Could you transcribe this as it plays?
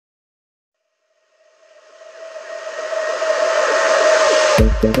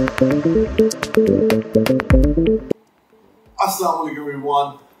Assalamu alaikum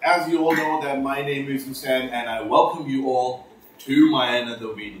everyone. As you all know that my name is Hussain and I welcome you all to my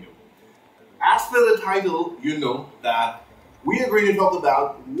another video. As per the title, you know that we are going to talk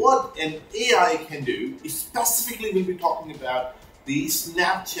about what an AI can do. Specifically, we'll be talking about the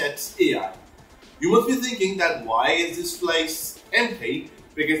Snapchat's AI. You must be thinking that why is this place empty?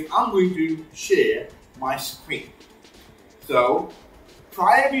 Because I'm going to share my screen. So,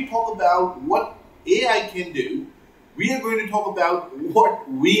 prior to talk about what AI can do, we are going to talk about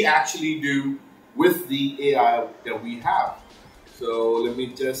what we actually do with the AI that we have. So let me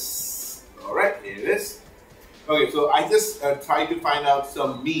just, alright, here it is. Okay, so I just tried to find out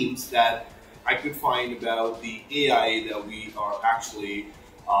some memes that I could find about the AI that we are actually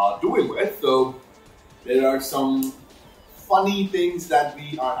doing with. So there are some funny things that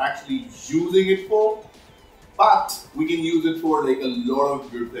we are actually using it for, but we can use it for like a lot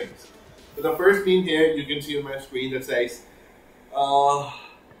of good things. So the first meme here, you can see on my screen that says,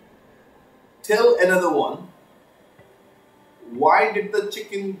 tell another one, why did the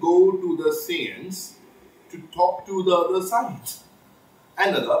chicken go to the sands to talk to the other side?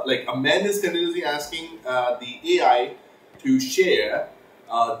 Another, like a man is continuously asking the AI to share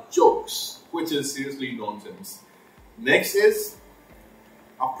jokes, which is seriously nonsense. Next is,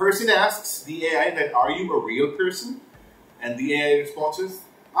 a person asks the AI that, are you a real person? And the AI responds,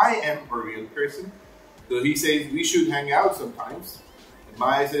 I am a real person. So he says, we should hang out sometimes. And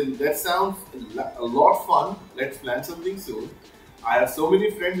Maya said, that sounds a lot of fun. Let's plan something soon. I have so many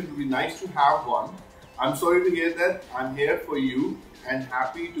friends, it would be nice to have one. I'm sorry to hear that. I'm here for you and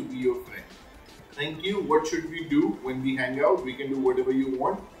happy to be your friend. Thank you. What should we do when we hang out? We can do whatever you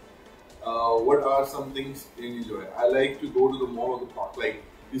want. What are some things you enjoy? I like to go to the mall or the park. Like,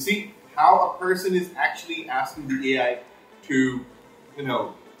 you see how a person is actually asking the AI to,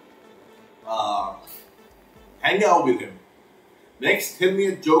 hang out with him. Next, tell me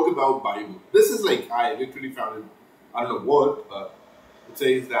a joke about Bible. This is like, I literally found it, I don't know what, but it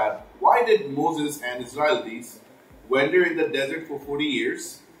says that, why did Moses and Israelites wander in the desert for 40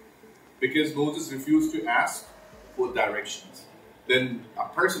 years? Because Moses refused to ask for directions. Then a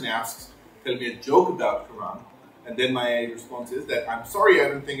person asks, tell me a joke about Quran. And then my response is that, I'm sorry, I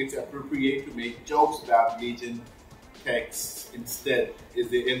don't think it's appropriate to make jokes about religion texts instead. Is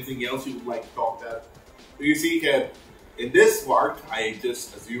there anything else you would like to talk about? So you see here, in this part, I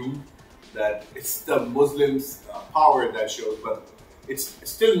just assume that it's the Muslims' power that shows, but it's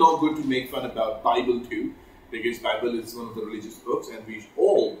still not good to make fun about Bible too, because Bible is one of the religious books, and we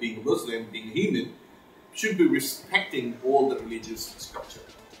all, being Muslim, being human, should be respecting all the religious structure.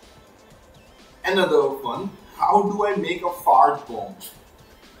 Another one, how do I make a fart bomb?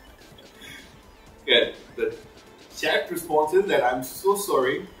 Okay, the chat response is that I'm so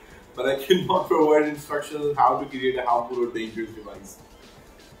sorry, but I cannot provide instructions on how to create a harmful or dangerous device.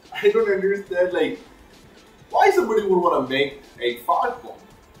 I don't understand, like, why somebody would want to make a fart bomb.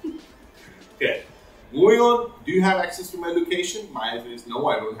 Okay, moving on. Do you have access to my location? My answer is no,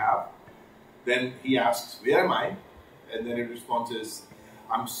 I don't have. Then he asks, where am I? And then his response is,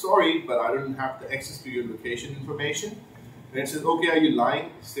 I'm sorry, but I don't have the access to your location information. Then it says, okay, are you lying?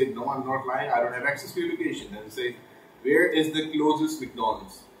 He said, no, I'm not lying. I don't have access to your location. Then it says, where is the closest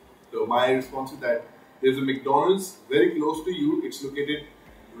McDonald's? So my response is that there's a McDonald's very close to you. It's located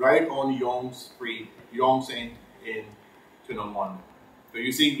right on Yonge Street, Yonge Saint in Tenoman. So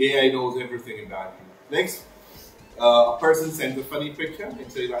you see, AI knows everything about you. Next, a person sent a funny picture and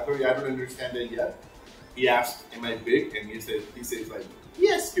says, I don't understand it yet. He asked, am I big? And he says like,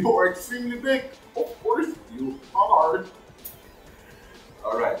 yes, you are extremely big. Of course you are.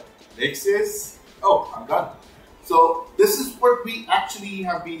 All right, next is, oh, I'm done. So this is what we actually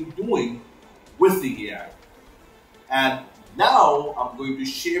have been doing with the AI. And now I'm going to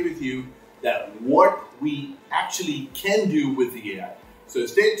share with you that what we actually can do with the AI. So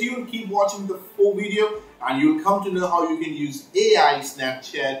stay tuned, keep watching the full video, and you'll come to know how you can use AI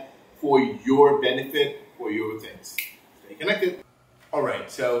Snapchat for your benefit, for your things. Stay connected.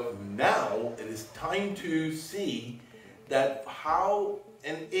 Alright, so now it is time to see that how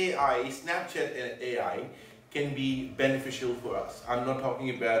an AI, Snapchat and AI, can be beneficial for us. I'm not talking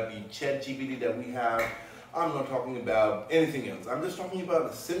about the ChatGPT that we have. I'm not talking about anything else. I'm just talking about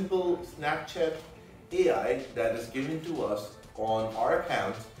a simple Snapchat AI that is given to us on our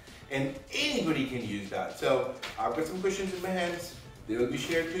account, and anybody can use that. So I've got some questions in my hands. They will be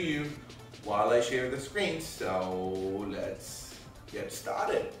shared to you while I share the screen. So let's get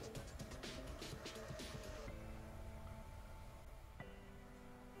started.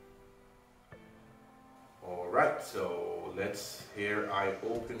 Alright, so let's, here I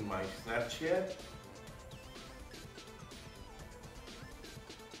open my Snapchat.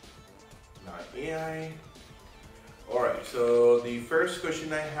 My AI. Alright, so the first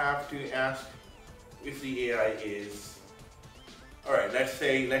question I have to ask with the AI is, alright, let's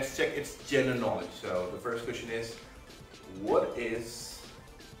check its general knowledge. So the first question is, what is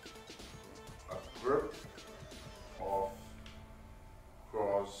a group of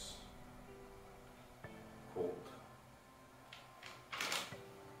crows called?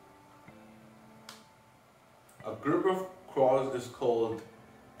 A group of crows is called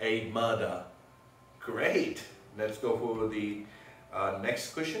a murder. Great. Let's go for the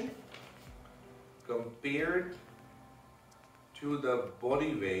next question. Compared to the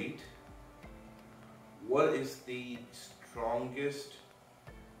body weight, what is the strongest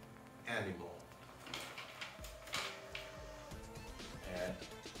animal? And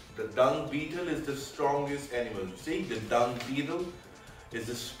the dung beetle is the strongest animal. You see, the dung beetle is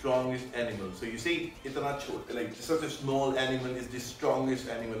the strongest animal. So you see, like such a small animal is the strongest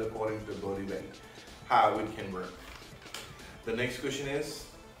animal according to the body weight. How it can work. The next question is,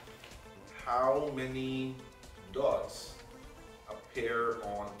 how many dots appear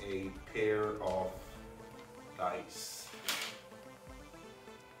on a pair of dice?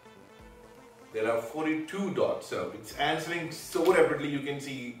 There are 42 dots, so it's answering so rapidly. You can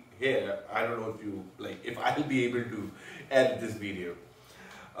see here. I don't know if I'll be able to edit this video.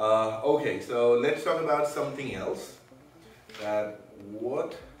 Okay, so let's talk about something else.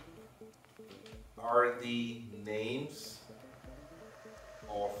 What are the names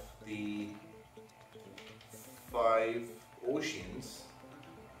of the 5 oceans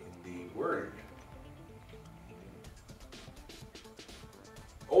in the world?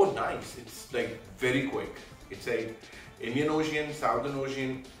 Oh, nice. It's like very quick. It's a Indian Ocean, Southern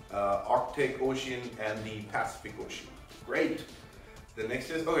Ocean, Arctic Ocean, and the Pacific Ocean. Great. The next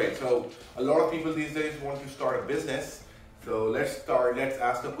is, okay, so a lot of people these days want to start a business. So let's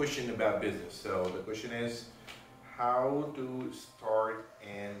ask a question about business. So the question is, how to start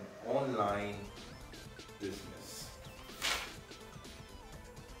an online business?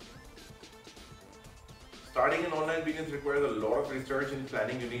 Starting an online business requires a lot of research and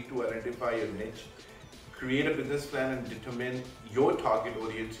planning. You need to identify your niche, create a business plan and determine your target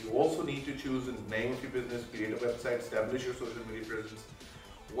audience. You also need to choose the name of your business, create a website, establish your social media presence.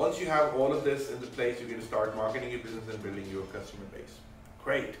 Once you have all of this in the place, you're going to start marketing your business and building your customer base.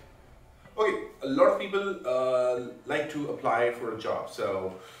 Great. Okay, a lot of people like to apply for a job.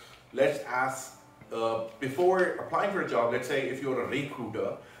 So let's ask, before applying for a job, let's say if you're a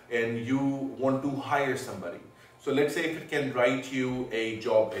recruiter and you want to hire somebody. So let's say if it can write you a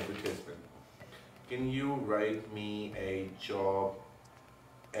job advertisement. Can you write me a job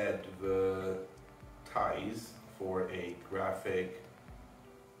advertise for a graphic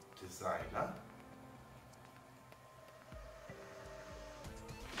designer?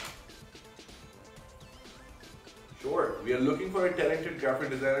 Sure. We are looking for a talented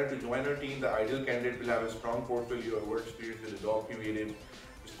graphic designer to join our team. The ideal candidate will have a strong portfolio of work experience with Adobe Creative,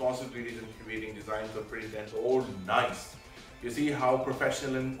 responsibilities in creating designs of print and all. Nice. You see how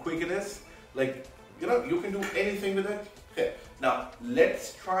professional and quick it is? Like, you know, you can do anything with it. Okay. Now,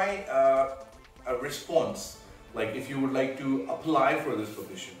 let's try a response. Like if you would like to apply for this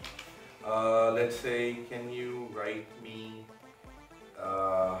position. Let's say, can you write me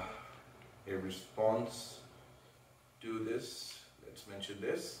a response to this? Let's mention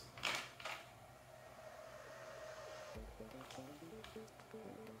this.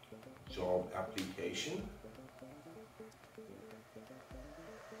 Job application.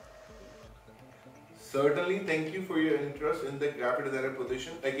 Certainly, thank you for your interest in the graphic designer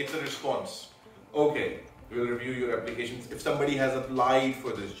position. Like it's a response. Okay, we'll review your applications if somebody has applied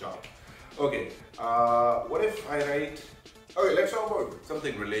for this job. Okay, what if I write, okay, let's talk about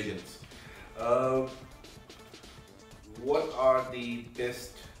something religions. What are the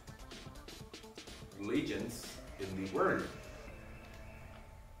best religions in the world?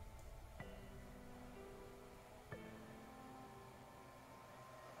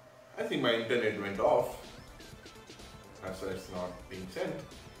 I think my internet went off. That's why it's not being sent.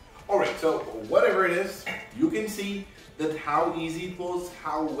 Alright, so whatever it is, you can see that how easy it was,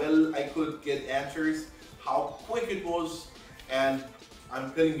 how well I could get answers, how quick it was, and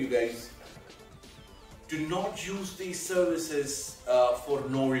I'm telling you guys, do not use these services for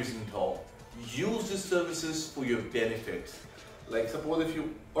no reason at all. Use these services for your benefit. Like suppose if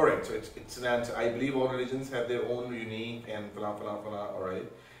you, alright, so it's an answer. I believe all religions have their own unique and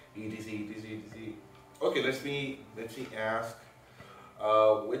alright. etc, etc, etc. Okay, let me ask,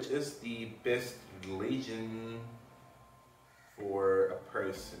 which is the best religion for a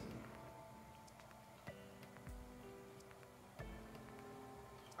person.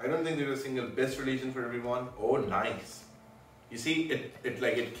 I don't think there's a single best religion for everyone. Oh, nice. You see,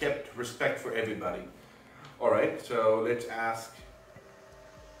 it kept respect for everybody. All right, so let's ask.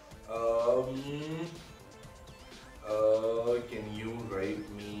 Can you write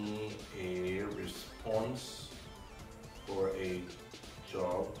me a response for a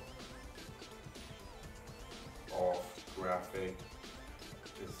job of graphic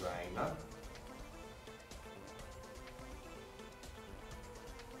designer?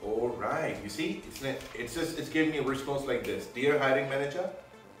 All right, you see, it's giving me a response like this. Dear hiring manager,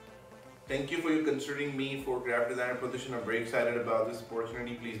 thank you for you considering me for graphic designer position. I'm very excited about this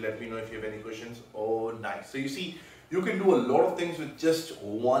opportunity. Please let me know if you have any questions. Oh, nice. So you see, you can do a lot of things with just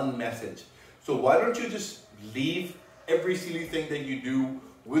one message. So why don't you just leave every silly thing that you do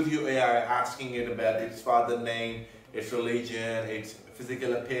with your AI, asking it about its father name, its religion, its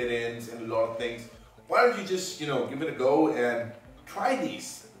physical appearance, and a lot of things. Why don't you just, give it a go and try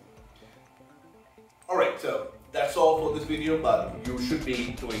these. Alright, so that's all for this video, but you should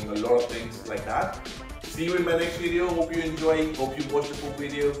be doing a lot of things like that. See you in my next video. Hope you enjoy. Hope you watched the full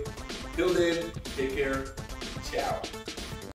video. Till then, take care. Ciao.